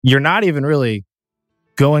you're not even really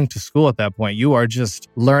going to school at that point. You are just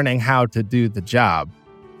learning how to do the job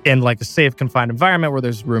in like a safe, confined environment where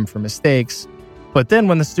there's room for mistakes. But then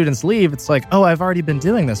when the students leave, it's like, oh, I've already been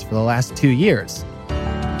doing this for the last 2 years.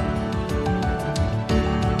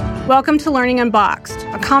 Welcome to Learning Unboxed,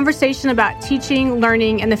 a conversation about teaching,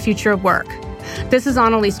 learning, and the future of work. This is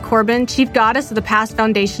Annalise Corbin, Chief Goddess of the Past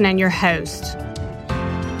Foundation and your host.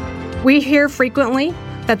 We hear frequently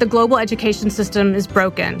that the global education system is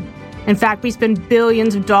broken. In fact, we spend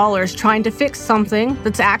billions of dollars trying to fix something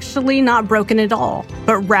that's actually not broken at all,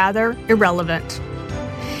 but rather irrelevant.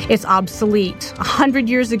 It's obsolete. 100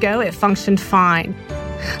 years ago, it functioned fine.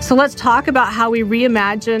 So let's talk about how we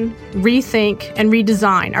reimagine, rethink, and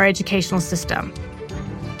redesign our educational system.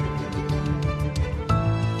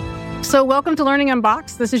 So welcome to Learning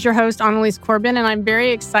Unboxed. This is your host, Annalise Corbin, and I'm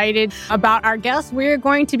very excited about our guest. We're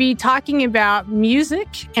going to be talking about music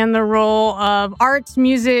and the role of arts,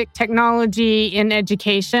 music, technology in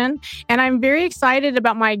education. And I'm very excited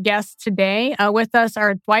about my guests today. With us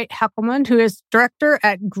are Dwight Heckleman, who is director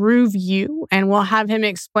at Groove U, and we'll have him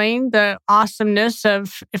explain the awesomeness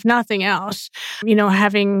of, if nothing else,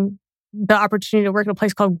 having the opportunity to work at a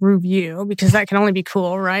place called Groove U, because that can only be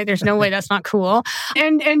cool, right? There's no way that's not cool.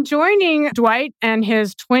 And joining Dwight and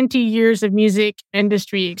his 20 years of music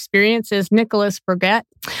industry experience is Nicholas Burgett.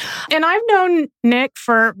 And I've known Nick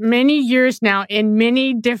for many years now in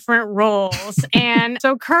many different roles. And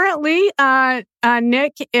so currently,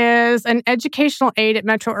 Nick is an educational aide at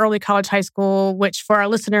Metro Early College High School, which for our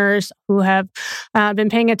listeners who have been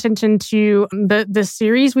paying attention to the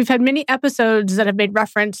series, we've had many episodes that have made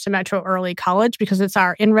reference to Metro Early College because it's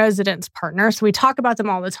our in-residence partner. So we talk about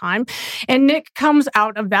them all the time. And Nick comes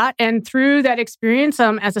out of that. And through that experience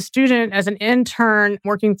as a student, as an intern,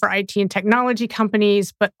 working for IT and technology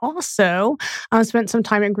companies, but also spent some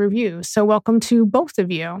time at Groove U. So welcome to both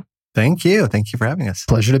of you. Thank you. Thank you for having us.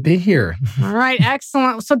 Pleasure to be here. All right,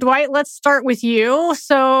 excellent. So Dwight, let's start with you.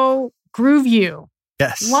 So Groove U.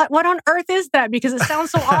 Yes. What on earth is that? Because it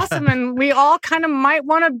sounds so awesome and we all kind of might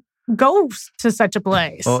want to go to such a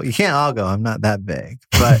place. Well, you can't all go. I'm not that big,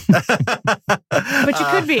 but but you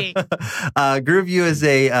could be. Groove U is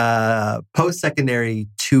a post-secondary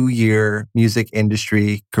 2-year music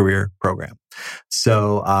industry career program.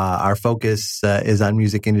 So our focus is on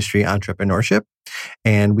music industry entrepreneurship.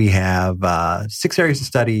 And we have 6 areas to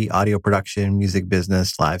study: audio production, music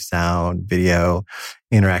business, live sound, video,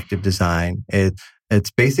 interactive design.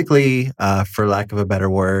 It's basically, for lack of a better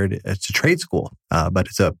word, it's a trade school, but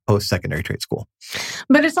it's a post-secondary trade school.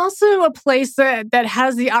 But it's also a place that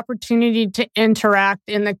has the opportunity to interact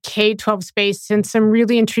in the K-12 space in some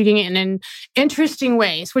really intriguing and interesting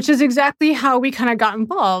ways, which is exactly how we kind of got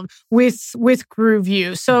involved with Groove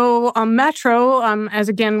U. So Metro, as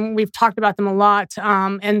again, we've talked about them a lot,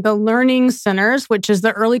 and the learning centers, which is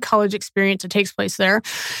the early college experience that takes place there.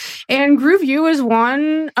 And Groove U is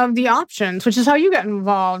one of the options, which is how you got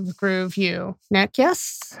involved with Groove U. Nick,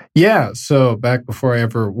 yes? Yeah. So back before I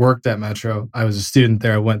ever worked at Metro, I was a student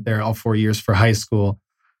there. I went there all 4 years for high school.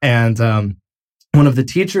 And one of the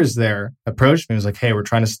teachers there approached me and was like, hey, we're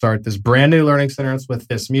trying to start this brand new learning center with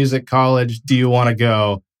this music college. Do you want to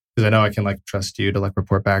go? Because I know I can trust you to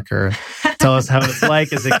report back or tell us how it's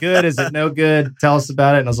like. Is it good? Is it no good? Tell us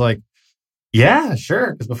about it. And I was like, yeah,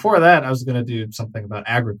 sure. Because before that, I was going to do something about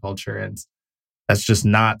agriculture. And that's just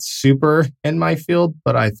not super in my field,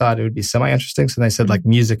 but I thought it would be semi-interesting. So they said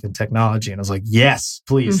music and technology. And I was like, yes,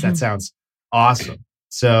 please. Mm-hmm. That sounds awesome.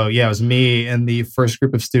 So yeah, it was me and the first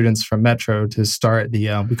group of students from Metro to start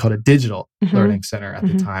the, we called it Digital Learning Center at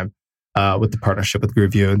the time, with the partnership with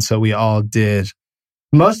Groove U. And so we all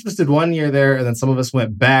most of us did 1 year there, and then some of us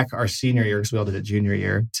went back our senior year, because we all did a junior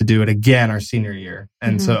year, to do it again our senior year.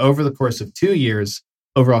 And so over the course of 2 years,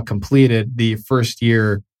 overall completed the first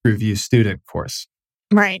year Groove U student course.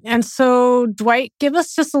 Right. And so, Dwight, give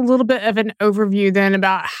us just a little bit of an overview then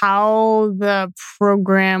about how the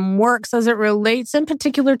program works as it relates in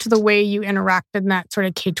particular to the way you interacted in that sort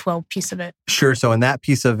of K-12 piece of it. Sure. So in that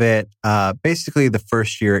piece of it, basically the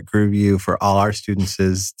first year at Groove U for all our students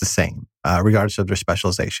is the same, regardless of their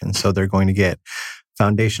specialization. So they're going to get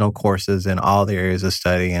foundational courses in all the areas of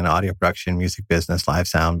study in audio production, music business, live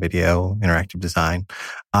sound, video, interactive design.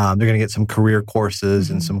 They're going to get some career courses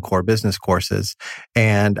and some core business courses.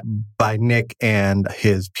 And by Nick and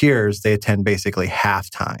his peers, they attend basically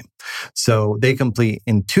half-time. So they complete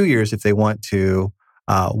in 2 years if they want to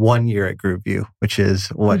 1 year at Groove U, which is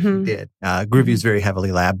what he did. Groove U is very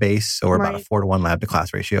heavily lab-based, so we're about a 4-to-1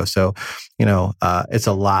 lab-to-class ratio. So, it's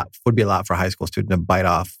would be a lot for a high school student to bite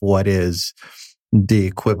off what is the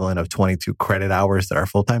equivalent of 22 credit hours that our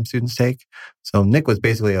full-time students take. So Nick was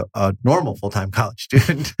basically a normal full-time college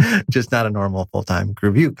student, just not a normal full-time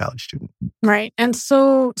Grooveview college student. Right. And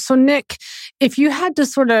so Nick, if you had to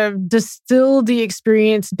sort of distill the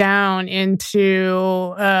experience down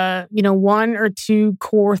into, one or two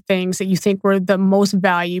core things that you think were the most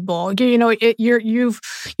valuable,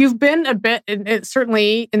 you've been a bit,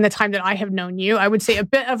 certainly in the time that I have known you, I would say a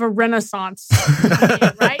bit of a renaissance,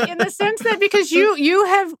 right? In the sense that because you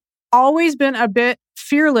have always been a bit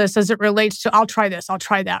fearless as it relates to, I'll try this, I'll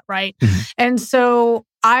try that, right? Mm-hmm. And so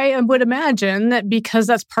I would imagine that because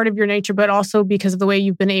that's part of your nature, but also because of the way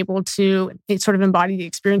you've been able to sort of embody the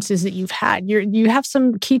experiences that you've had, you have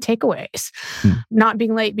some key takeaways. Not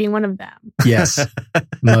being late being one of them. Yes,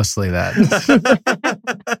 mostly that.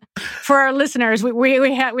 For our listeners,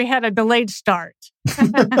 we had a delayed start.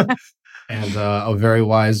 And a very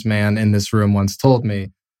wise man in this room once told me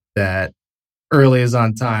that early is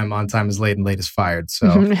on time is late, and late is fired.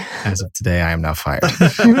 So as of today, I am now fired.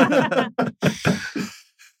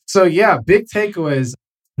 So yeah, big takeaways.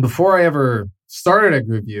 Before I ever started at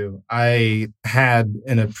Grooveview, I had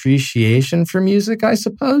an appreciation for music, I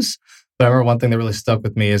suppose. But I remember one thing that really stuck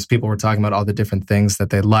with me is people were talking about all the different things that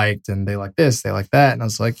they liked, and they like this, they like that. And I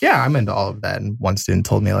was like, yeah, I'm into all of that. And one student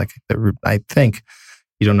told me, like, I think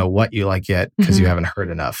you don't know what you like yet because you haven't heard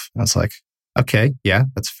enough. And I was like, okay, yeah,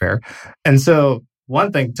 that's fair. And so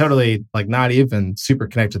one thing totally like not even super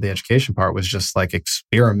connected to the education part was just like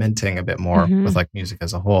experimenting a bit more with like music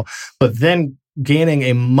as a whole, but then gaining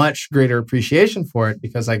a much greater appreciation for it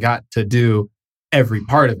because I got to do every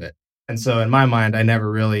part of it. And so in my mind, I never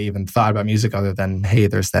really even thought about music other than, hey,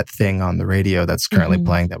 there's that thing on the radio that's currently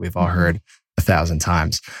playing that we've all heard 1,000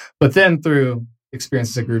 times. But then through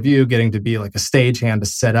experiences at Grooveview, getting to be like a stagehand to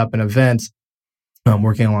set up an event,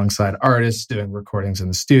 working alongside artists, doing recordings in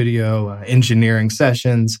the studio, engineering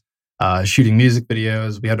sessions, shooting music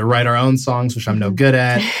videos. We had to write our own songs, which I'm no good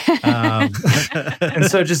at. And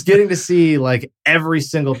so just getting to see like every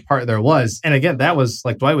single part there was. And again, that was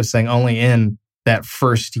like Dwight was saying, only in that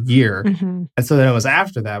first year. And so then it was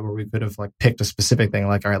after that where we could have like picked a specific thing,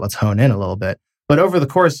 like, all right, let's hone in a little bit. But over the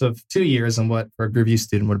course of 2 years and what for a Grooveview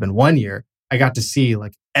student would have been 1 year, I got to see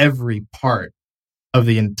like every part of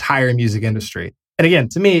the entire music industry. And again,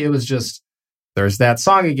 to me, it was just, there's that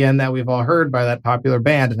song again that we've all heard by that popular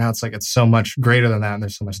band. And now it's like, it's so much greater than that. And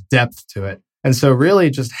there's so much depth to it. And so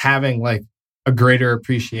really just having like a greater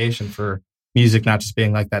appreciation for music, not just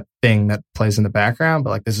being like that thing that plays in the background,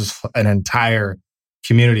 but like this is an entire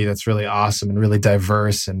community that's really awesome and really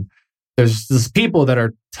diverse. And there's people that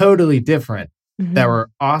are totally different that were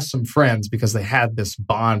awesome friends because they had this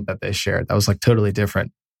bond that they shared that was like totally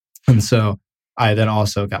different. And so I then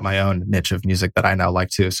also got my own niche of music that I now like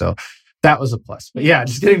too. So that was a plus. But yeah,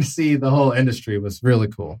 just getting to see the whole industry was really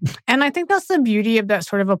cool. And I think that's the beauty of that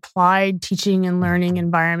sort of applied teaching and learning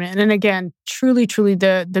environment. And again, truly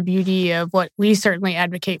the beauty of what we certainly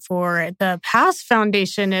advocate for at the PASS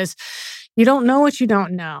Foundation is you don't know what you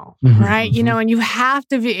don't know, right? And you have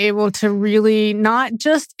to be able to really not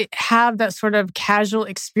just have that sort of casual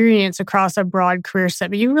experience across a broad career set,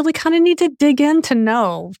 but you really kind of need to dig in to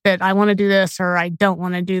know that I want to do this or I don't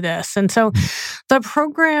want to do this. And so the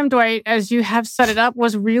program, Dwight, as you have set it up,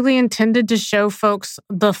 was really intended to show folks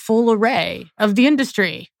the full array of the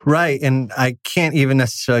industry. Right. And I can't even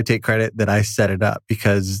necessarily take credit that I set it up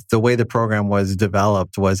because the way the program was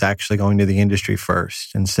developed was actually going to the industry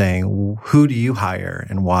first and saying, who do you hire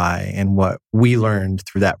and why? And what we learned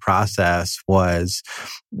through that process was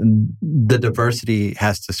the diversity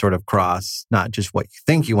has to sort of cross not just what you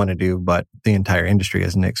think you want to do, but the entire industry,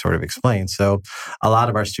 as Nick sort of explained. So a lot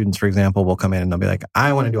of our students, for example, will come in and they'll be like,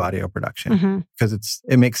 I want to do audio production because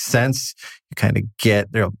it makes sense. You kind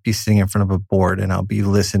of they'll be sitting in front of a board and I'll be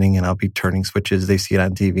listening and I'll be turning switches. They see it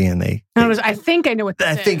on TV and I think I know what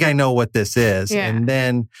this is. I think I know what this is. Yeah. And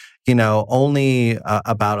then, only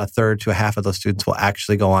about a third to a half of those students will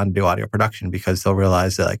actually go on to do audio production because they'll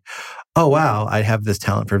realize that like, oh, wow, I have this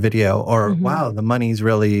talent for video or wow, the money's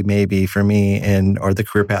really maybe for me or the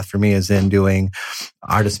career path for me is in doing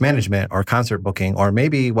artist management or concert booking, or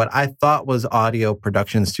maybe what I thought was audio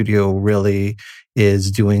production studio really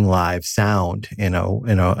is doing live sound, in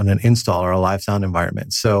an install or a live sound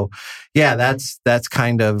environment. So yeah, that's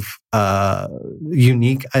kind of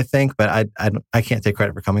unique, I think, but I can't take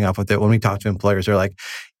credit for coming up with it. When we talk to employers, they're like,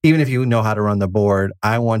 even if you know how to run the board,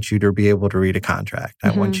 I want you to be able to read a contract. I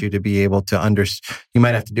want you to be able to understand. You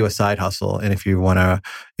might have to do a side hustle. And if you want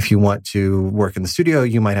to work in the studio,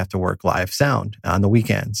 you might have to work live sound on the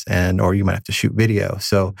weekends or you might have to shoot video.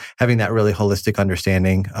 So having that really holistic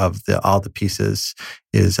understanding of all the pieces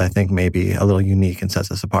is, I think, maybe a little unique and sets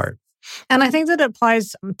us apart. And I think that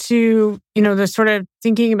applies to, the sort of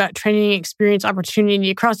thinking about training experience opportunity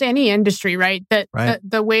across any industry, right? That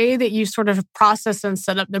the way that you sort of process and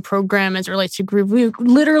set up the program as it relates to Groove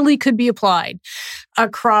literally could be applied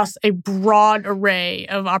across a broad array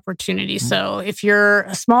of opportunities. So if you're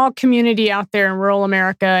a small community out there in rural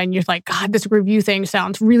America and you're like, God, this review thing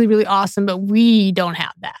sounds really, really awesome, but we don't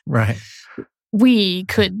have that. Right. We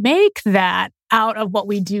could make that out of what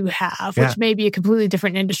we do have, which may be a completely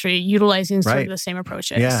different industry utilizing sort of the same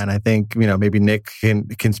approaches. Yeah, and I think maybe Nick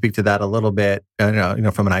can speak to that a little bit.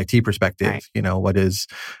 From an IT perspective, right. What is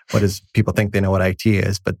people think they know what IT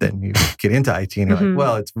is, but then you get into IT and you're like,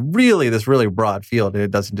 well, it's really this really broad field, and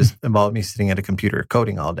it doesn't just involve me sitting at a computer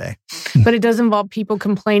coding all day. But it does involve people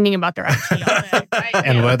complaining about their IT all day, right?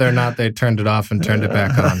 And whether or not they turned it off and turned it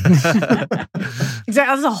back on.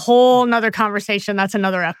 Exactly, that's a whole nother conversation. That's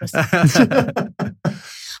another episode.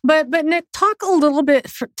 But Nick, talk a little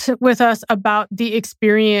bit with us about the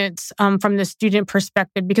experience from the student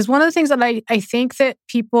perspective, because one of the things that I think that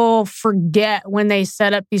people forget when they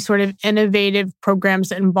set up these sort of innovative programs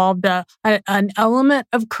that involved an element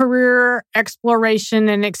of career exploration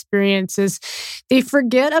and experiences, they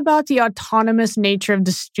forget about the autonomous nature of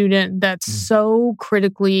the student that's so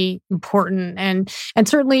critically important. And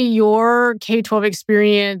certainly your K-12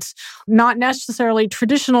 experience, not necessarily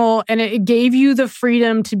traditional, and it gave you the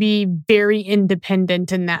freedom to be very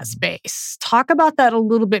independent in that space. Talk about that a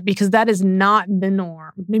little bit, because that is not the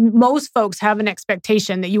norm. Most folks have an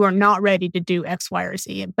expectation that you are not ready to do X, Y, or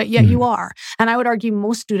Z, but yet you are. And I would argue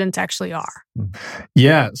most students actually are.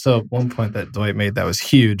 Yeah. So one point that Dwight made that was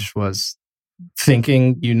huge was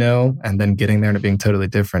thinking, and then getting there and it being totally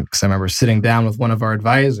different. Because I remember sitting down with one of our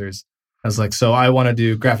advisors. I was like, so I want to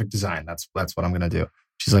do graphic design. That's what I'm going to do.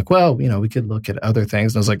 She's like, well, we could look at other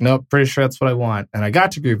things. And I was like, nope, pretty sure that's what I want. And I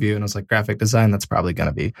got to Grooveview and I was like, graphic design, that's probably going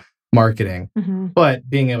to be marketing. But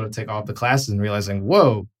being able to take all of the classes and realizing,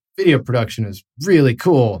 whoa, video production is really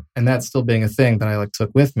cool. And that still being a thing that I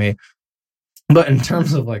took with me. But in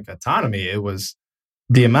terms of autonomy, it was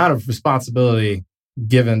the amount of responsibility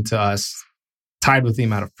given to us tied with the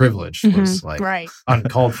amount of privilege was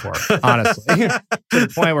uncalled for, honestly. To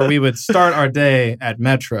the point where we would start our day at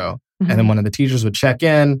Metro. And then one of the teachers would check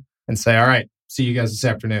in and say, all right, see you guys this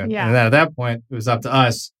afternoon. Yeah. And then at that point, it was up to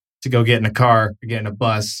us to go get in a car or get in a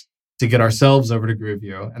bus to get ourselves over to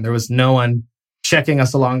Grooveview. And there was no one checking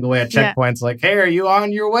us along the way at checkpoints like, hey, are you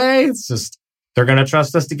on your way? It's just, they're going to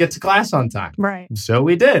trust us to get to class on time. Right. So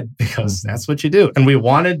we did, because that's what you do. And we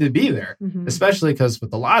wanted to be there, especially because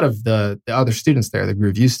with a lot of the other students there, the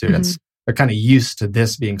Grooveview students, they're kind of used to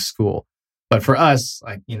this being school. But for us,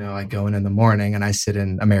 I go in the morning and I sit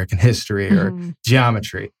in American history or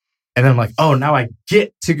geometry. And then I'm like, oh, now I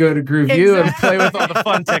get to go to Grooveview and play with all the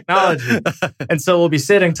fun technology. And so we'll be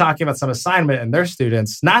sitting talking about some assignment, and their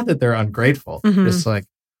students, not that they're ungrateful, just like,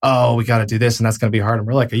 oh, we got to do this and that's going to be hard. And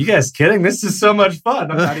we're like, are you guys kidding? This is so much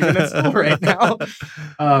fun. I'm not even in school right now.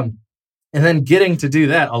 And then getting to do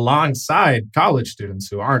that alongside college students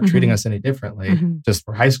who aren't treating us any differently, just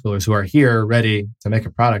for high schoolers who are here ready to make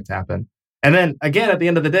a product happen. And then again, at the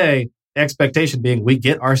end of the day, the expectation being we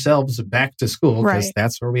get ourselves back to school because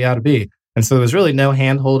that's where we ought to be. And so there was really no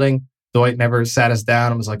hand holding. Dwight never sat us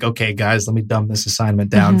down and was like, okay, guys, let me dumb this assignment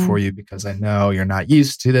down for you because I know you're not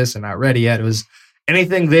used to this and not ready yet. It was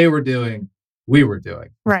anything they were doing, we were doing.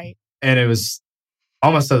 Right. And it was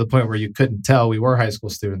almost to the point where you couldn't tell we were high school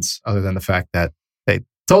students other than the fact that they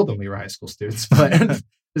told them we were high school students. But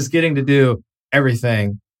just getting to do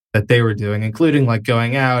everything that they were doing, including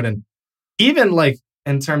going out and even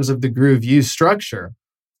in terms of the Grooveview structure,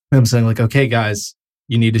 I'm saying okay, guys,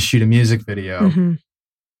 you need to shoot a music video.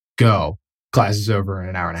 Go. Class is over in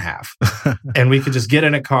an hour and a half. And we could just get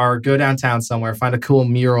in a car, go downtown somewhere, find a cool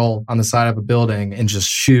mural on the side of a building and just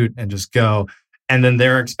shoot and just go. And then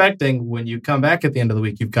they're expecting when you come back at the end of the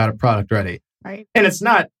week, you've got a product ready. Right. And it's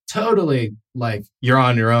not totally you're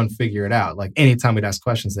on your own, figure it out. Anytime we'd ask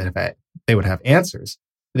questions, they would have answers.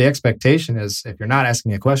 The expectation is if you're not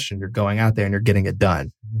asking me a question, you're going out there and you're getting it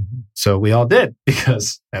done. So we all did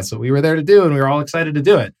because that's what we were there to do. And we were all excited to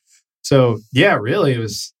do it. So yeah, really,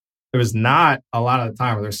 there was not a lot of the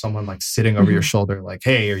time where there's someone sitting over your shoulder,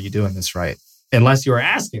 hey, are you doing this right? Unless you were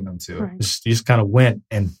asking them to. Right. You just kind of went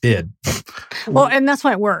and did. Well, and that's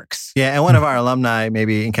why it works. Yeah. And one of our alumni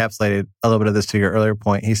maybe encapsulated a little bit of this to your earlier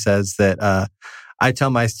point. He says that I tell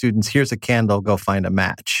my students, here's a candle, go find a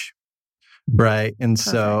match. Right. And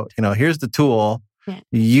so, here's the tool. Yeah.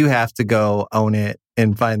 You have to go own it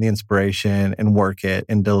and find the inspiration and work it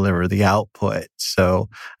and deliver the output. So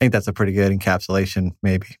I think that's a pretty good encapsulation,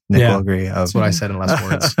 maybe. Nick will agree. That's what I said in less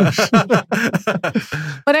words.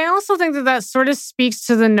 But I also think that sort of speaks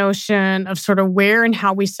to the notion of sort of where and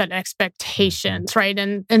how we set expectations, right?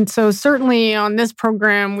 And so certainly on this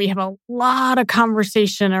program, we have a lot of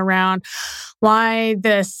conversation around why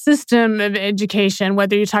the system of education,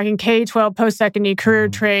 whether you're talking K-12, post-secondary, career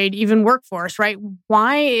trade, even workforce, right?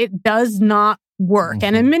 Why it does not work.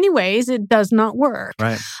 And in many ways, it does not work.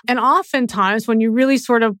 Right. And oftentimes, when you really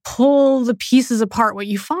sort of pull the pieces apart, what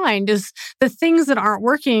you find is the things that aren't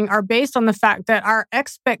working are based on the fact that our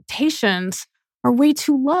expectations are way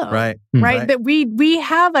too low. Right. Right? That we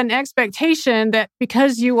have an expectation that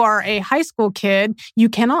because you are a high school kid, you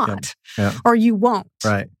cannot or you won't.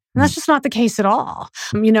 Right. And that's just not the case at all.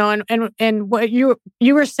 And what you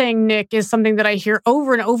were saying, Nick, is something that I hear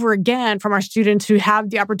over and over again from our students who have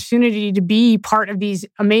the opportunity to be part of these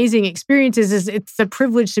amazing experiences is it's a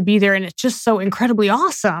privilege to be there and it's just so incredibly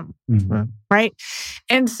awesome. Right?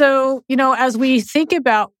 And so, as we think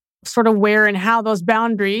about sort of where and how those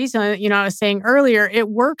boundaries, I was saying earlier, it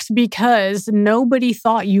works because nobody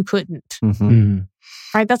thought you couldn't.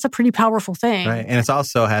 Right? That's a pretty powerful thing. Right. And it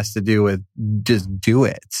also has to do with just do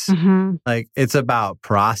it. Like it's about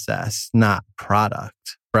process, not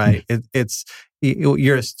product, right?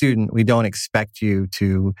 You're a student. We don't expect you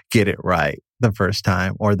to get it right the first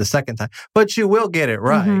time or the second time, but you will get it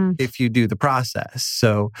right if you do the process.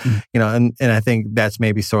 So, and I think that's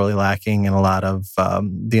maybe sorely lacking in a lot of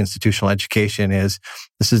the institutional education is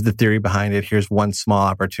this is the theory behind it. Here's one small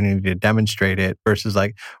opportunity to demonstrate it versus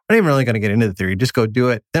like, we're not even really going to get into the theory. Just go do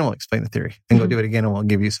it. Then we'll explain the theory. Then go do it again and we'll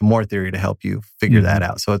give you some more theory to help you figure that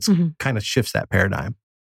out. So it's kind of shifts that paradigm.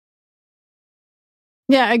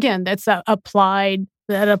 Yeah, again, that's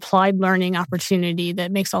that applied learning opportunity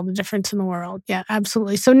that makes all the difference in the world. Yeah,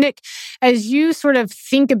 absolutely. So Nick, as you sort of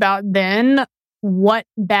think about then what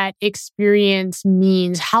that experience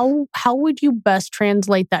means, how would you best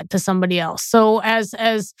translate that to somebody else? So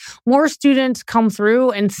as more students come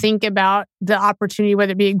through and think about the opportunity,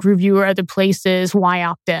 whether it be at Grooveview or other places, why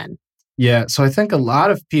opt in? Yeah, so I think a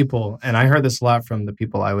lot of people, and I heard this a lot from the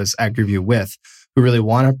people I was at Grooveview with, who really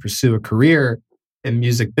want to pursue a career in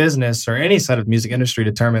music business or any side of music industry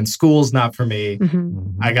determine school's not for me.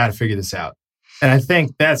 I got to figure this out. And I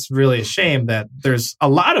think that's really a shame that there's a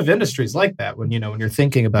lot of industries like that. When you're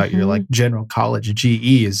thinking about your like general college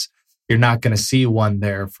GEs, you're not going to see one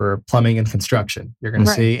there for plumbing and construction. You're going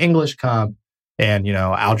to see English comp and,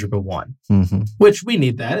 algebra 1, which we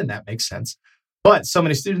need that. And that makes sense. But so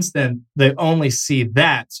many students then, they only see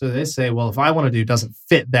that. So they say, well, if I want to do doesn't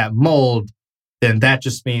fit that mold, then that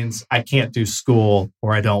just means I can't do school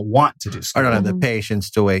or I don't want to do school. I don't have the patience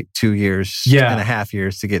to wait 2 years and a half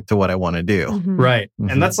years to get to what I want to do. Right.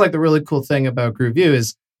 And that's like the really cool thing about Grooveview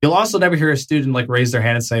is you'll also never hear a student like raise their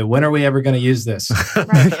hand and say, when are we ever going to use this?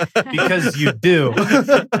 Because you do.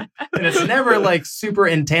 And it's never like super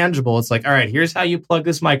intangible. It's like, all right, here's how you plug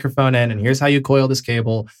this microphone in and here's how you coil this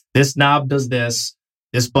cable. This knob does this.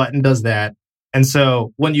 This button does that. And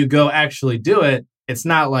so when you go actually do it, it's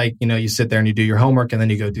not like, you sit there and you do your homework and then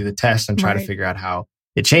you go do the test and try to figure out how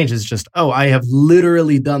it changes. Just, I have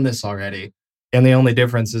literally done this already. And the only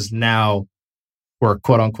difference is now we're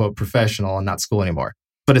quote unquote professional and not school anymore.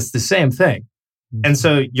 But it's the same thing. And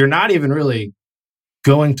so you're not even really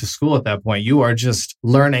going to school at that point. You are just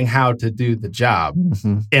learning how to do the job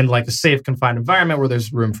in like a safe, confined environment where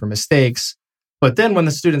there's room for mistakes. But then when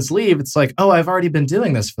the students leave, it's like, I've already been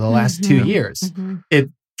doing this for the last 2 years. It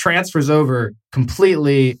transfers over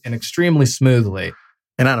completely and extremely smoothly.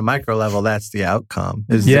 And on a micro level, that's the outcome,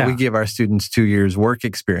 is that we give our students 2 years work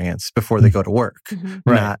experience before they go to work,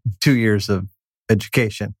 not 2 years of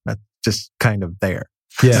education. That's just kind of there.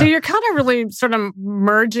 Yeah. So you're kind of really sort of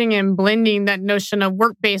merging and blending that notion of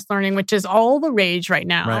work-based learning, which is all the rage right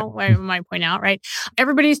now, I might point out, right?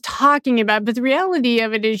 Everybody's talking about it, but the reality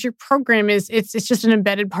of it is your program it's just an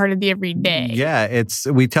embedded part of the everyday. Yeah,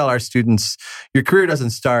 we tell our students, your career doesn't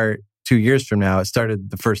start 2 years from now. It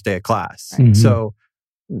started the first day of class. So,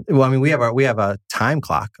 we have a time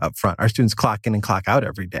clock up front. Our students clock in and clock out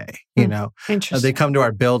every day, Interesting. They come to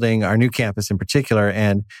our building, our new campus in particular,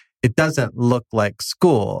 and it doesn't look like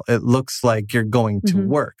school. It looks like you're going to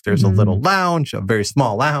work. There's a little lounge, a very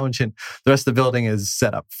small lounge, and the rest of the building is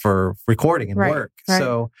set up for recording and work.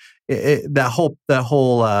 So that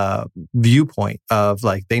whole viewpoint of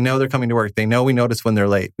like, they know they're coming to work. They know we notice when they're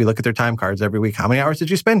late. We look at their time cards every week. How many hours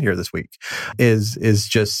did you spend here this week? Is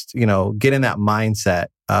just, get in that mindset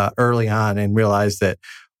early on and realize that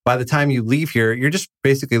by the time you leave here, you're just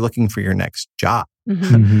basically looking for your next job.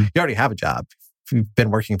 You already have a job. we've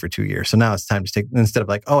been working for 2 years. So now it's time to take, instead of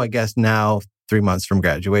like, oh, I guess now 3 months from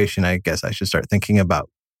graduation, I guess I should start thinking about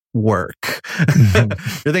work.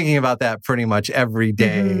 You're thinking about that pretty much every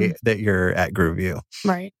day that you're at GrooveView.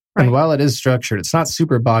 Right. And while it is structured, it's not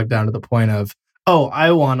super bogged down to the point of, oh,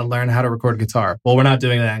 I want to learn how to record guitar. Well, we're not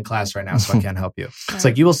doing that in class right now, so I can't help you. It's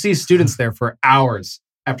like you will see students there for hours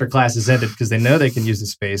after class is ended because they know they can use the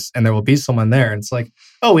space and there will be someone there. And it's like,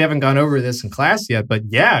 oh, we haven't gone over this in class yet, but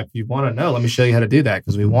yeah, if you want to know, let me show you how to do that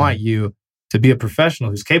because we want you to be a professional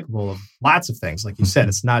who's capable of lots of things. Like you said,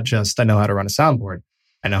 it's not just, I know how to run a soundboard.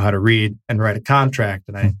 I know how to read and write a contract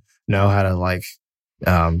and I know how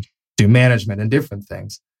to do management and different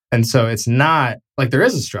things. And so it's not like there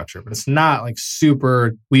is a structure, but it's not like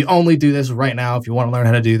super, we only do this right now. If you want to learn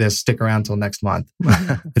how to do this, stick around till next month.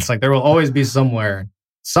 It's like there will always be someone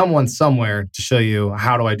somewhere to show you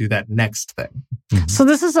how do I do that next thing. So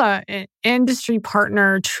this is an industry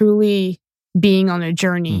partner truly being on a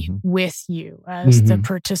journey with you as the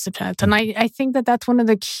participant. And I think that that's one of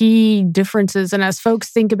the key differences. And as folks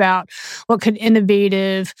think about what could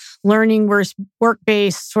innovative learning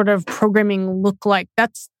work-based sort of programming look like,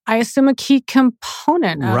 that's, I assume, a key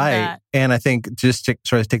component of that. And I think just to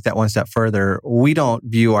sort of take that one step further, we don't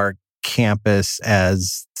view our campus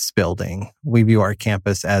as this building. We view our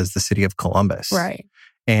campus as the city of Columbus. Right.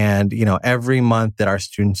 And, every month that our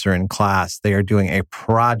students are in class, they are doing a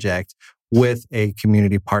project with a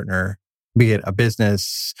community partner, be it a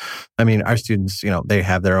business. I mean, our students, they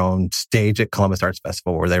have their own stage at Columbus Arts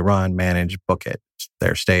Festival where they run, manage, book it,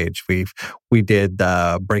 their stage. We did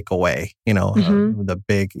the Breakaway, the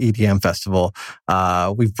big EDM festival.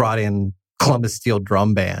 We've brought in Columbus Steel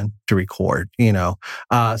Drum Band to record,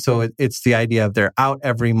 So it's the idea of they're out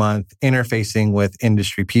every month interfacing with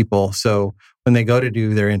industry people. So when they go to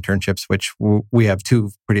do their internships, which we have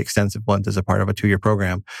 2 pretty extensive ones as a part of a 2-year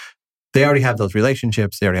program, they already have those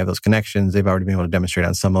relationships. They already have those connections. They've already been able to demonstrate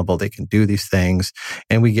on some level they can do these things.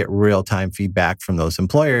 And we get real-time feedback from those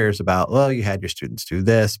employers about, well, you had your students do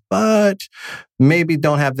this, but maybe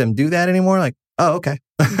don't have them do that anymore. Like, oh, okay.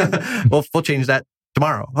 We'll change that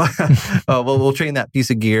tomorrow. We'll train that piece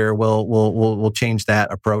of gear. We'll change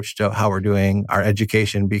that approach to how we're doing our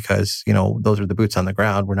education because, those are the boots on the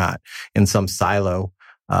ground. We're not in some silo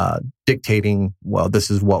dictating, well, this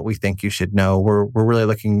is what we think you should know. We're really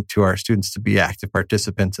looking to our students to be active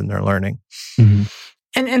participants in their learning.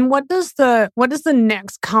 And what does the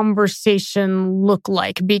next conversation look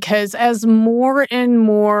like? Because as more and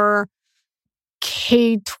more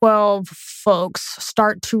K-12 folks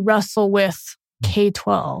start to wrestle with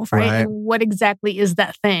K-12, right? And what exactly is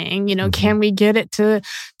that thing? Can we get it to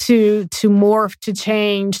morph, to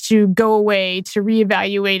change, to go away, to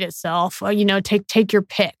reevaluate itself? Take your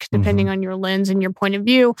pick, depending on your lens and your point of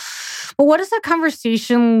view. But what does that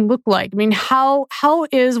conversation look like? I mean, how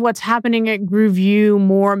is what's happening at GrooveView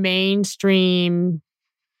more mainstream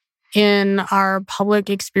in our public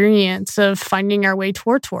experience of finding our way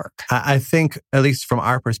towards work? I think, at least from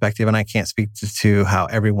our perspective, and I can't speak to how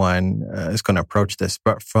everyone is going to approach this,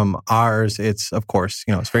 but from ours, it's, of course,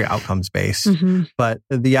 it's very outcomes based, but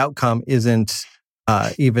the outcome isn't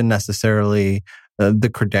even necessarily the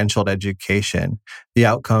credentialed education. The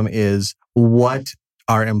outcome is what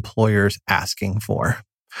are employers asking for?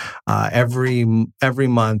 Every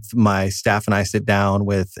month, my staff and I sit down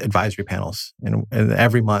with advisory panels, and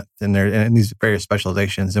every month, and they're in these various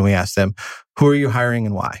specializations, and we ask them, "Who are you hiring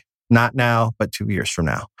and why?" Not now, but 2 years from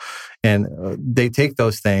now. And they take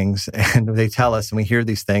those things and they tell us, and we hear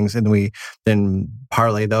these things, and we then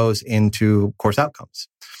parlay those into course outcomes.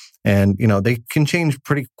 And, they can change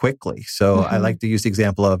pretty quickly. So I like to use the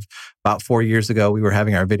example of about 4 years ago, we were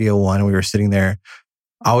having our video one, and we were sitting there.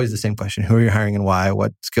 Always the same question. Who are you hiring and why?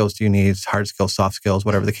 What skills do you need? Hard skills, soft skills,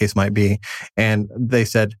 whatever the case might be. And they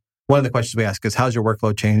said, one of the questions we ask is, how's your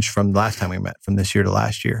workload changed from the last time we met, from this year to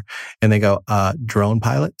last year? And they go, drone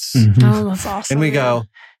pilots. Oh, that's awesome. And we go,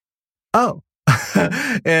 oh.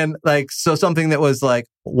 And so something that was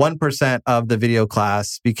 1% of the video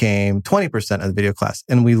class became 20% of the video class.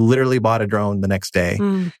 And we literally bought a drone the next day,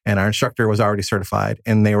 and our instructor was already certified,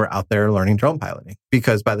 and they were out there learning drone piloting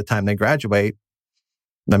because by the time they graduate,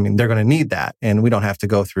 they're going to need that. And we don't have to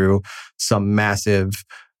go through some massive,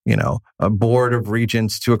 a board of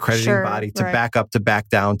regents to accrediting body to back up, to back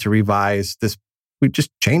down, to revise this. We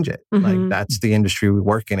just change it. That's the industry we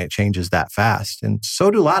work in. It changes that fast. And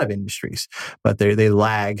so do a lot of industries, but they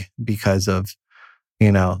lag because of,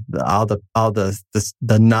 all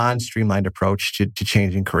the non-streamlined approach to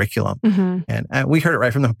changing curriculum. And we heard it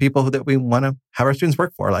right from the people that we want to have our students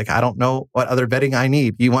work for. I don't know what other vetting I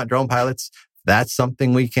need. You want drone pilots? That's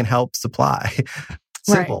something we can help supply.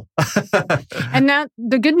 Simple. Right. And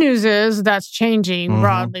the good news is that's changing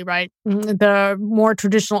broadly, right? The more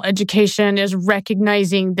traditional education is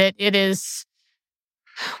recognizing that it is,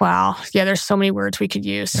 there's so many words we could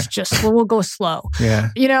use. Just we'll go slow. Yeah.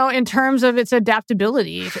 In terms of its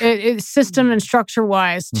adaptability, it's system and structure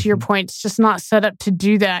wise, to your point, it's just not set up to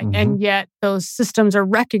do that. And yet those systems are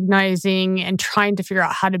recognizing and trying to figure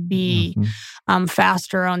out how to be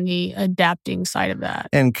faster on the adapting side of that.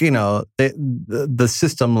 And, the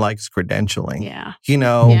system likes credentialing.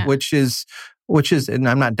 Yeah. Which is, and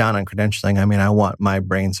I'm not down on credentialing. I mean, I want my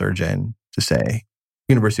brain surgeon to say,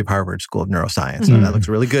 University of Harvard School of Neuroscience. And that looks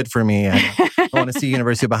really good for me. I want to see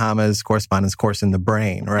University of Bahamas correspondence course in the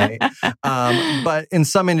brain, right? But in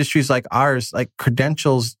some industries like ours, like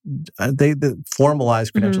credentials, the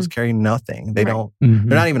formalized credentials carry nothing. They don't,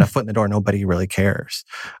 they're not even a foot in the door. Nobody really cares.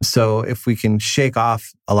 So if we can shake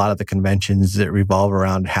off a lot of the conventions that revolve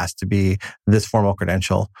around, it has to be this formal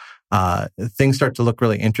credential, things start to look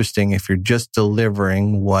really interesting if you're just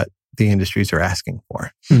delivering what the industries are asking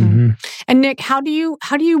for. And Nick, how do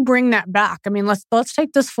you bring that back? I mean, let's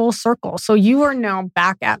take this full circle. So you are now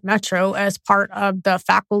back at Metro as part of the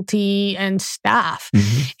faculty and staff,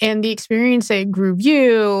 and the experience at Groove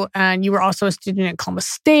U, and you were also a student at Columbus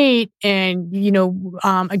State, and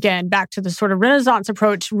again, back to the sort of Renaissance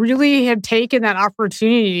approach, really have taken that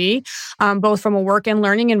opportunity, both from a work and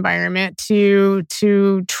learning environment, to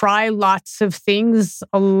try lots of things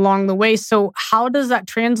along the way. So how does that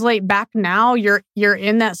translate back now? You're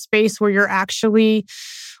in that space where you're actually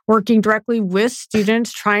working directly with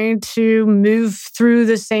students, trying to move through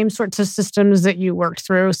the same sorts of systems that you worked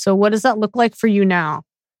through. So what does that look like for you now?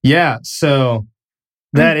 Yeah, so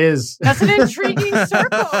that's an intriguing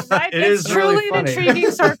circle, right? It's truly really an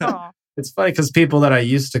intriguing circle. It's funny because people that I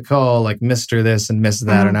used to call like Mr. This and Miss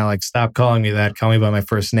That are now like, stop calling me that. Call me by my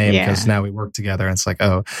first name because now we work together. And it's like,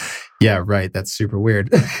 oh, yeah, right. That's super weird.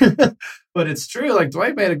 But it's true. Like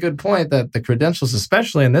Dwight made a good point that the credentials,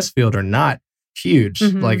 especially in this field, are not huge.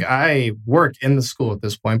 Like I work in the school at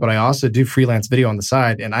this point, but I also do freelance video on the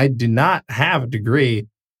side. And I do not have a degree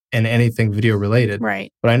in anything video related.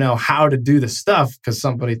 Right. But I know how to do the stuff because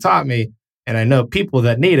somebody taught me. And I know people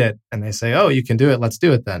that need it. And they say, oh, you can do it. Let's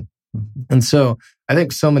do it then. And so I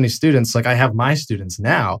think so many students, like I have my students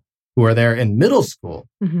now who are there in middle school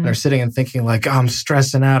and are sitting and thinking like, oh, I'm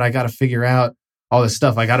stressing out. I got to figure out all this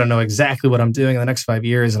stuff. I got to know exactly what I'm doing in the next 5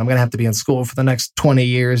 years. And I'm going to have to be in school for the next 20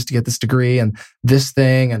 years to get this degree and this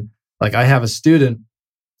thing. And like I have a student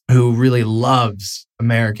who really loves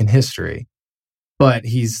American history, but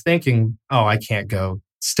he's thinking, oh, I can't go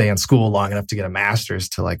stay in school long enough to get a master's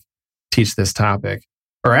to like teach this topic.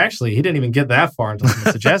 Or actually, he didn't even get that far until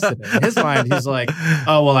someone suggested it. In his mind, he's like,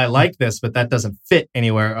 oh, well, I like this, but that doesn't fit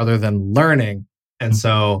anywhere other than learning. And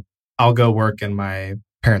so I'll go work in my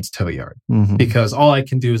parents' tow yard because all I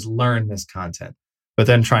can do is learn this content. But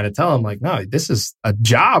then trying to tell him like, no, this is a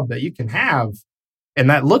job that you can have. And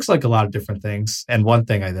that looks like a lot of different things. And one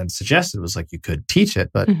thing I then suggested was like, you could teach it,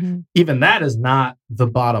 but even that is not the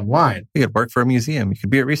bottom line. You could work for a museum. You could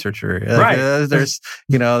be a researcher. Right. There's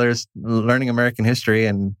learning American history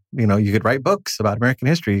and, you could write books about American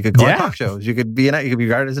history. You could go on talk shows. You could be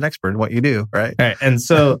regarded as an expert in what you do. Right. Right. And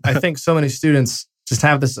so I think so many students just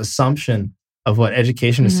have this assumption of what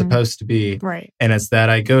education is supposed to be. Right. And it's that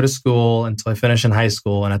I go to school until I finish in high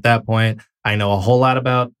school. And at that point, I know a whole lot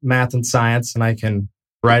about math and science and I can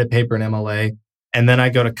write a paper in MLA. And then I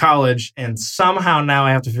go to college and somehow now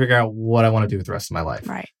I have to figure out what I want to do with the rest of my life.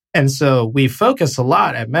 Right. And so we focus a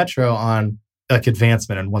lot at Metro on like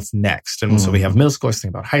advancement and what's next. And so we have middle schoolers thinking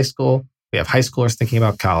about high school. We have high schoolers thinking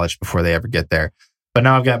about college before they ever get there. But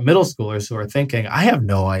now I've got middle schoolers who are thinking, I have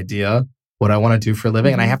no idea what I want to do for a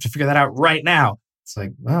living and I have to figure that out right now. It's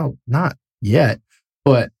like, well, not yet.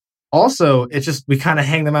 But also, it's just, we kind of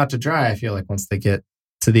hang them out to dry, I feel like, once they get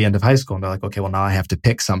to the end of high school. And they're like, okay, well, now I have to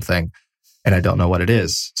pick something and I don't know what it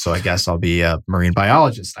is. So I guess I'll be a marine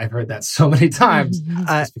biologist. I've heard that so many times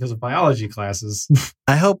just because of biology classes.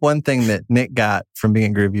 I hope one thing that Nick got from being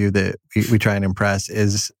in Groove U that we try and impress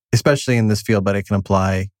is, especially in this field, but it can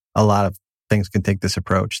apply, a lot of things can take this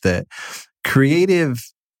approach, that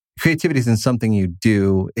creativity isn't something you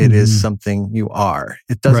do. It is something you are.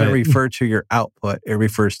 It doesn't refer to your output. It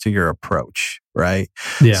refers to your approach, right?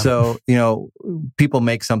 Yeah. So, people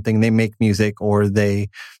make something, they make music or they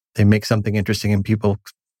make something interesting and people,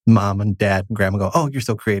 mom and dad and grandma go, oh, you're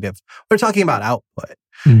so creative. We're talking about output.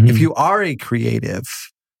 If you are a creative,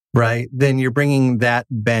 right? Then you're bringing that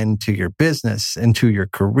bend to your business, into your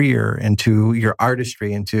career, into your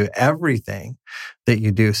artistry, into everything that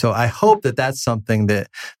you do. So I hope that that's something that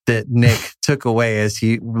Nick took away as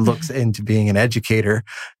he looks into being an educator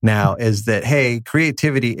now, is that, hey,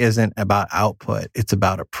 creativity isn't about output. It's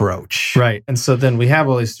about approach. Right. And so then we have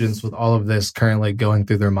all these students with all of this currently going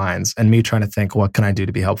through their minds, and me trying to think, what can I do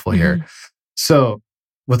to be helpful here? So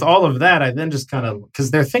with all of that, I then just kind of,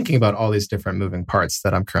 because they're thinking about all these different moving parts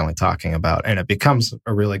that I'm currently talking about, and it becomes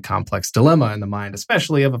a really complex dilemma in the mind,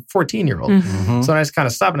 especially of a 14-year-old. So I just kind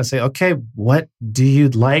of stop and I say, okay, what do you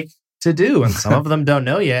like to do? And some of them don't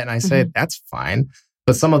know yet. And I say, that's fine.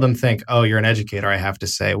 But some of them think, oh, you're an educator. I have to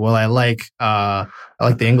say, well, I like the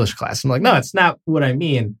English class. I'm like, no, it's not what I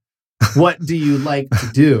mean. What do you like to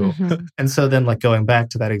do? And so then, like, going back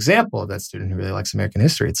to that example of that student who really likes American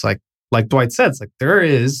history, it's like Dwight said, it's like there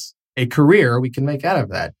is a career we can make out of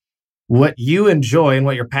that. What you enjoy and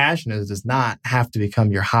what your passion is does not have to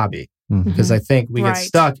become your hobby. Because I think we get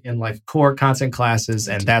stuck in like core content classes,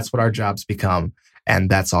 and that's what our jobs become. And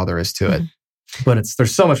that's all there is to it. But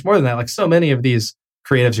there's so much more than that. Like so many of these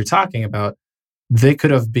creatives you're talking about, they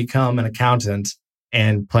could have become an accountant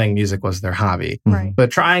and playing music was their hobby.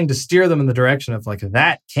 But trying to steer them in the direction of like,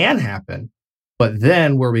 that can happen. But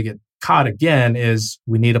then where we get caught again is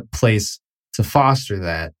we need a place to foster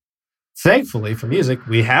that. Thankfully, for music,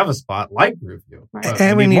 we have a spot like GrooveView.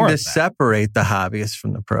 And we need to separate the hobbyists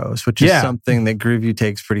from the pros, which is something that GrooveView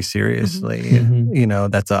takes pretty seriously. You know,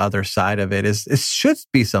 that's the other side of it. It should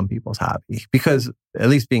be some people's hobby, because at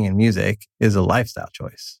least being in music is a lifestyle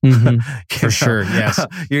choice. For sure, yes.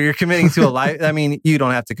 You're committing to a life. I mean, you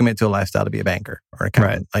don't have to commit to a lifestyle to be a banker or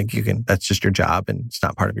accountant. Like you can, that's just your job and it's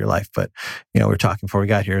not part of your life. But, you know, we were talking before we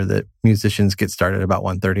got here that musicians get started about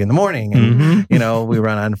 1:30 in the morning and, you know, we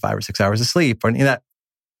run on 5 or 6 hours of sleep, and that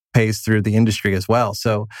pays through the industry as well.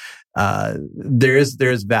 So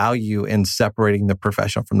there's value in separating the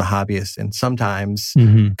professional from the hobbyist. And sometimes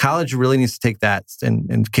college really needs to take that,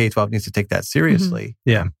 and K-12 needs to take that seriously.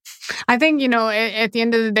 Yeah. I think, you know, at the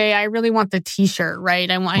end of the day, I really want the t-shirt, right?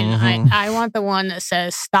 I want the one that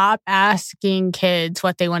says, stop asking kids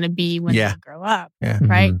what they want to be when they grow up,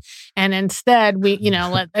 right? And instead, we, you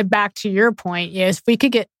know, back to your point, is if we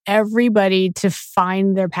could get everybody to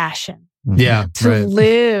find their passion. To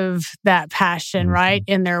live that passion, right?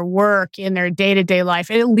 In their work, in their day-to-day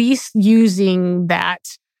life, at least using that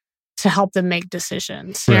to help them make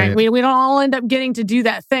decisions. Right? We don't all end up getting to do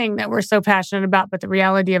that thing that we're so passionate about, but the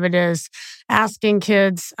reality of it is asking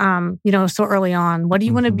kids, you know, so early on, what do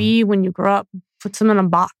you want to be when you grow up? Puts them in a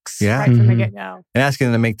box right from the get-go. And asking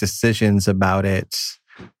them to make decisions about it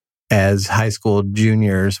as high school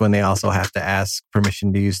juniors, when they also have to ask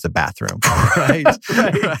permission to use the bathroom, right?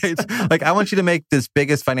 Like, I want you to make this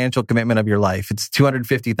biggest financial commitment of your life. It's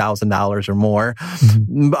 $250,000 or more.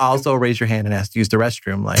 Also, raise your hand and ask to use the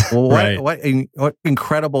restroom. Like, well, what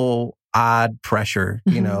incredible odd pressure,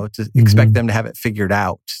 you know, to expect them to have it figured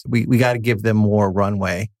out. We got to give them more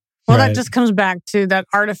runway. Well, that just comes back to that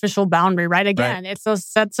artificial boundary, right? Again, it's those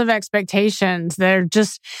sets of expectations. They're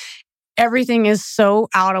just... Everything is so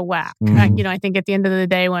out of whack. You know, I think at the end of the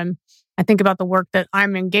day, when I think about the work that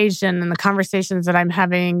I'm engaged in and the conversations that I'm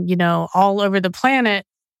having, you know, all over the planet,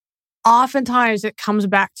 oftentimes it comes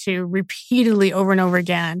back to repeatedly over and over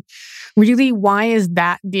again. Really, why is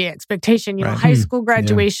that the expectation? You know, high school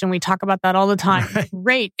graduation, we talk about that all the time.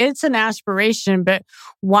 Great. It's an aspiration, but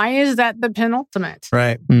why is that the penultimate?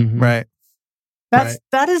 Right.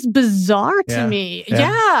 That is bizarre to me.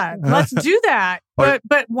 Yeah, let's do that.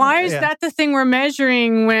 But why is that the thing we're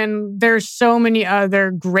measuring when there's so many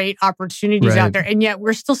other great opportunities out there? And yet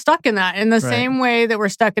we're still stuck in that. In the same way that we're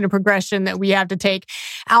stuck in a progression that we have to take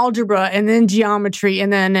algebra and then geometry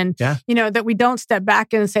and you know, that we don't step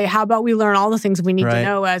back and say, how about we learn all the things we need to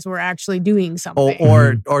know as we're actually doing something?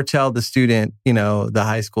 Or tell the student, you know, the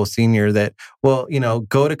high school senior that, well, you know,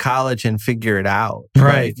 go to college and figure it out.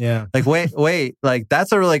 Right. Like, wait, like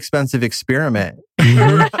that's a really expensive experiment.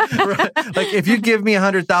 Like if you give me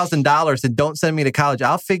 $100,000 and don't send me to college,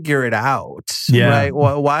 I'll figure it out. Right?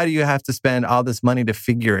 Well, why do you have to spend all this money to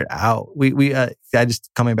figure it out? I just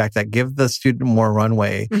coming back to that, give the student more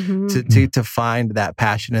runway to find that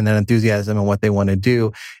passion and that enthusiasm and what they want to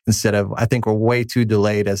do, instead of, I think we're way too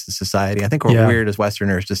delayed as a society. I think we're weird as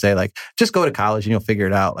Westerners to say like, just go to college and you'll figure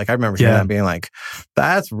it out. Like I remember hearing that being like,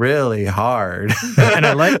 that's really hard. And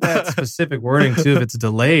I like that specific wording too, if it's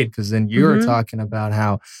delayed, because then you're talking about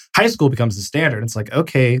how high school becomes the standard. It's like,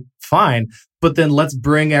 okay, fine, but then let's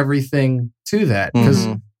bring everything to that. Because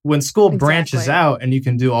when school branches out and you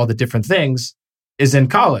can do all the different things, is in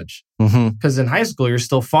college. Mm-hmm. Because in high school, you're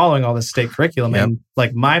still following all the state curriculum. Yep. And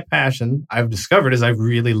like my passion, I've discovered is I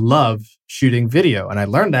really love shooting video. And I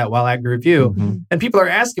learned that while at Group U. Mm-hmm. And people are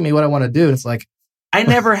asking me what I want to do. And it's like, I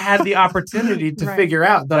never had the opportunity to figure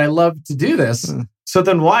out that I love to do this. So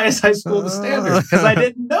then why is high school the standard? Because I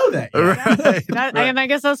didn't know that yet. And I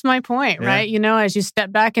guess that's my point, right? You know, as you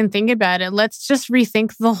step back and think about it, let's just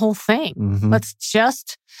rethink the whole thing. Mm-hmm.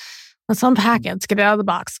 Let's unpack it. Let's get it out of the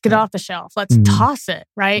box, get it off the shelf. Let's toss it,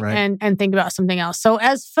 right? And think about something else. So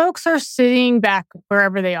as folks are sitting back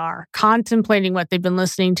wherever they are, contemplating what they've been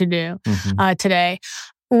listening to do today,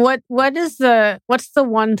 what's the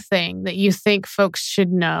one thing that you think folks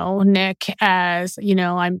should know, Nick, as, you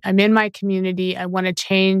know, I'm in my community, I want to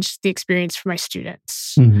change the experience for my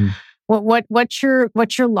students. Mm-hmm. What's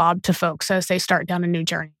your lob to folks as they start down a new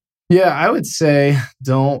journey? Yeah, I would say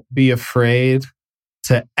don't be afraid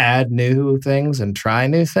to add new things and try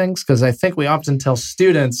new things, because I think we often tell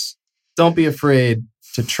students, don't be afraid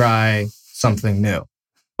to try something new.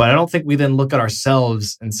 But I don't think we then look at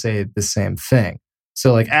ourselves and say the same thing.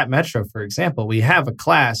 So like at Metro, for example, we have a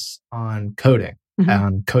class on coding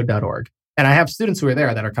on code.org. And I have students who are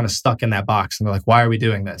there that are kind of stuck in that box. And they're like, why are we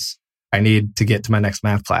doing this? I need to get to my next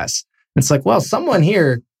math class. And it's like, well, someone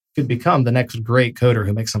here could become the next great coder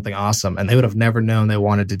who makes something awesome. And they would have never known they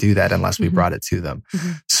wanted to do that unless we brought it to them.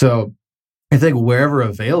 So I think wherever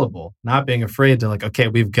available, not being afraid to like, okay,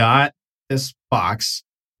 we've got this box,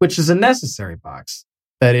 which is a necessary box.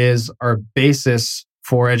 That is our basis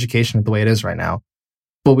for education the way it is right now.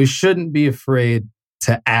 But we shouldn't be afraid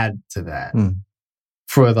to add to that.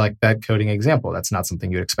 For like that coding example, that's not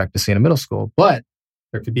something you'd expect to see in a middle school, but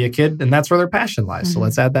there could be a kid and that's where their passion lies. So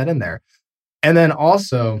let's add that in there. And then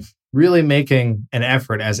also really making an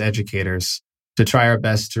effort as educators to try our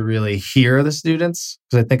best to really hear the students.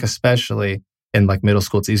 Because I think especially in like middle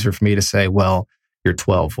school, it's easier for me to say, well, you're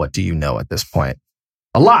 12. What do you know at this point?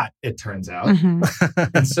 A lot, it turns out.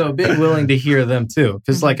 And so being willing to hear them too.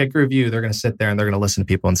 Because like at Group U, they're going to sit there and they're going to listen to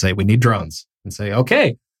people and say, we need drones. And say,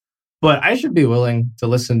 okay. But I should be willing to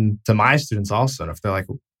listen to my students also. And if they're like,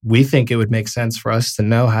 we think it would make sense for us to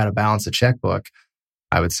know how to balance a checkbook,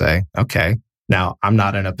 I would say, okay. Now, I'm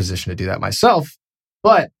not in a position to do that myself,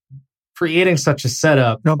 but creating such a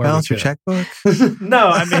setup. No, balance your checkbook? No,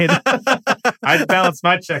 I mean, I balance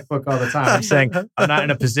my checkbook all the time. I'm saying I'm not in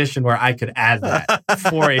a position where I could add that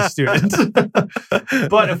for a student.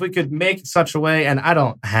 But if we could make such a way, and I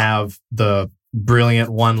don't have the brilliant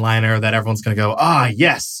one-liner that everyone's going to go,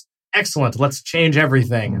 yes, excellent, let's change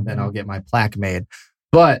everything. And then I'll get my plaque made.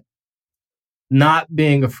 But not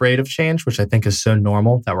being afraid of change, which I think is so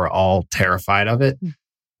normal that we're all terrified of it.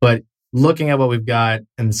 But looking at what we've got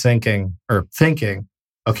and thinking,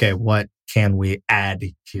 okay, what can we add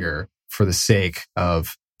here for the sake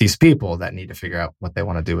of these people that need to figure out what they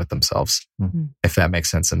want to do with themselves? If that makes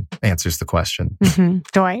sense and answers the question.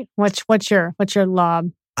 Dwight, what's your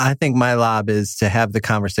lob? I think my lob is to have the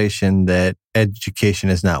conversation that education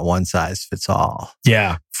is not one size fits all.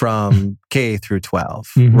 Yeah. From K through 12,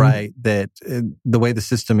 right? That the way the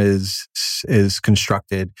system is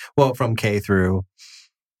constructed, well, from K through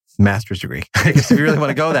master's degree, I guess if you really want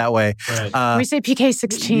to go that way. Right. We say PK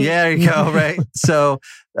 16. Yeah, there you go, right? So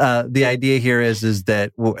the idea here is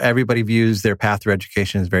that everybody views their path through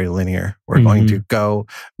education as very linear. We're going to go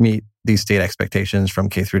meet these state expectations from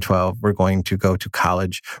K through 12. We're going to go to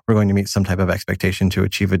college. We're going to meet some type of expectation to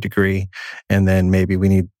achieve a degree. And then maybe we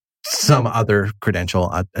need some other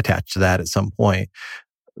credential attached to that at some point.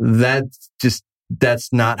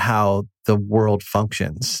 That's not how the world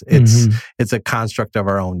functions. It's a construct of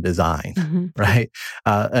our own design, right?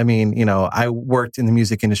 I mean, you know, I worked in the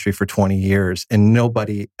music industry for 20 years and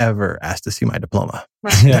nobody ever asked to see my diploma.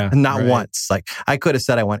 Not once. Like I could have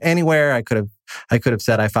said I went anywhere. I could have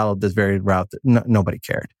said I followed this very route that nobody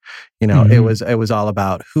cared. You know, it was all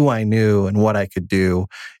about who I knew and what I could do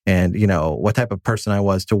and, you know, what type of person I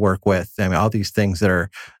was to work with. I mean, all these things that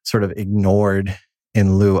are sort of ignored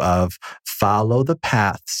in lieu of follow the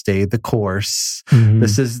path, stay the course.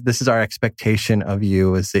 This is our expectation of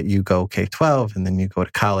you, is that you go K-12 and then you go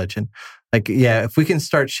to college. And like, yeah, if we can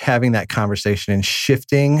start having that conversation and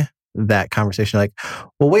shifting that conversation, like,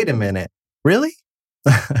 well, wait a minute, really?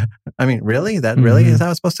 I mean, really? That really is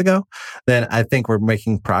how it's supposed to go? Then I think we're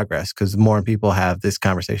making progress because more people have these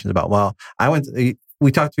conversations about, well,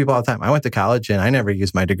 we talk to people all the time. I went to college and I never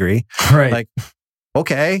used my degree. Right. Like,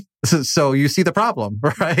 okay. So you see the problem,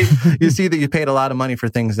 right? You see that you paid a lot of money for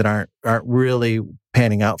things that aren't really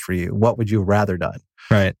panning out for you. What would you have rather done?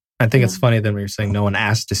 Right. I think it's funny then when you're saying no one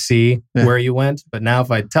asked to see where you went. But now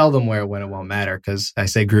if I tell them where I went, it won't matter because I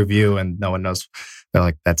say Group U and no one knows. They're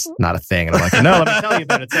like, that's not a thing. And I'm like, no, let me tell you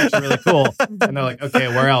about it. It's actually really cool. And they're like, okay,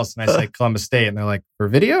 where else? And I say, Columbus State. And they're like, for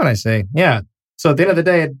video? And I say, yeah. So at the end of the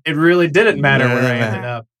day, it really didn't matter where I ended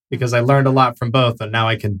up because I learned a lot from both. And now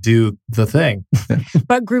I can do the thing.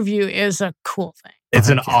 But GrooveView is a cool thing. It's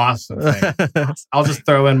an awesome thing. I'll just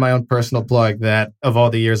throw in my own personal plug that of all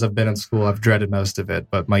the years I've been in school, I've dreaded most of it.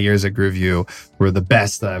 But my years at GrooveView were the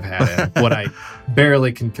best that I've had in what I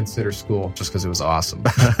barely can consider school just because it was awesome.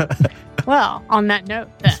 Well, on that note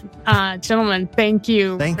then, gentlemen, thank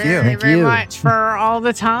you very much for all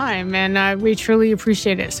the time. And we truly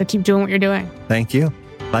appreciate it. So keep doing what you're doing. Thank you.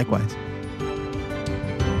 Likewise.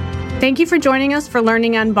 Thank you for joining us for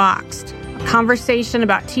Learning Unboxed, a conversation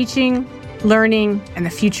about teaching, learning, and the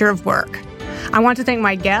future of work. I want to thank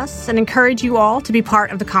my guests and encourage you all to be part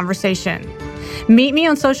of the conversation. Meet me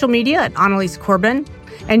on social media at Annalise Corbin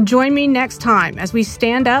and join me next time as we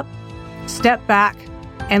stand up, step back,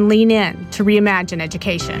 and lean in to reimagine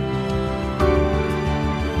education.